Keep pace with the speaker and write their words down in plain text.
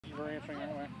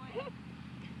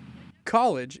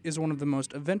College is one of the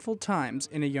most eventful times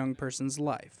in a young person's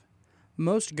life.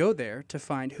 Most go there to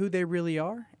find who they really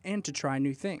are and to try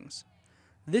new things.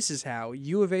 This is how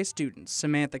U of A student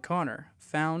Samantha Connor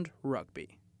found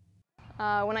rugby.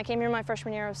 When I came here my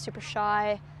freshman year, I was super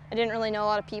shy. I didn't really know a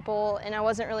lot of people, and I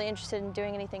wasn't really interested in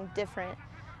doing anything different.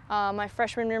 My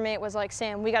freshman roommate was like,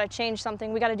 "Sam, we got to change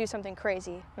something. We got to do something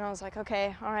crazy." And I was like,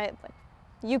 "Okay, all right,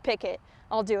 you pick it.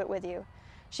 I'll do it with you."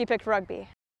 She picked rugby.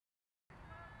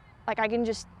 I can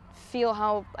just feel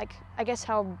how, I guess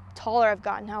how taller I've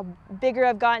gotten, how bigger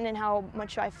I've gotten, and how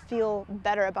much I feel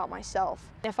better about myself.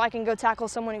 If I can go tackle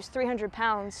someone who's 300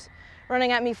 pounds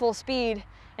running at me full speed,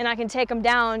 and I can take them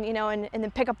down, and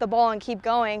then pick up the ball and keep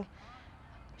going,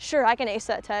 sure, I can ace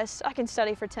that test. I can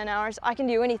study for 10 hours. I can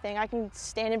do anything. I can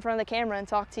stand in front of the camera and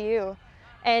talk to you.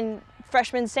 And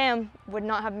freshman Sam would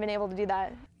not have been able to do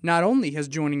that. Not only has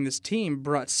joining this team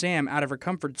brought Sam out of her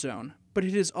comfort zone, but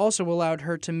it has also allowed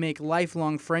her to make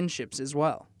lifelong friendships as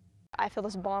well. I feel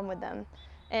this bond with them.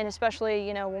 And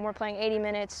especially, when we're playing 80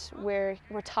 minutes, we're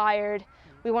tired,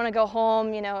 we want to go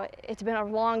home, it's been a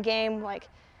long game.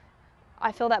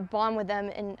 I feel that bond with them,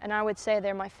 and I would say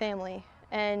they're my family.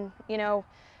 And,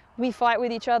 we fight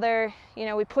with each other,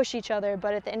 we push each other,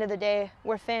 but at the end of the day,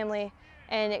 we're family,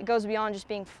 and it goes beyond just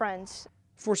being friends.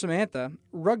 For Samantha,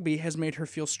 rugby has made her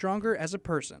feel stronger as a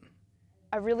person.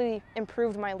 I've really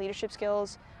improved my leadership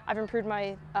skills. I've improved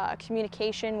my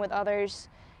communication with others,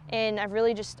 and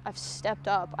I've stepped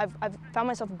up. I've found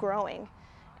myself growing,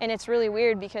 and it's really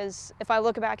weird because if I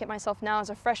look back at myself now as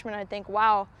a freshman, I'd think,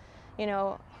 wow,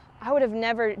 I would have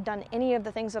never done any of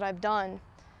the things that I've done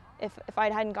if I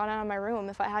hadn't gone out of my room,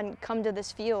 if I hadn't come to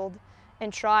this field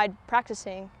and tried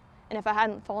practicing, and if I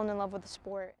hadn't fallen in love with the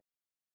sport.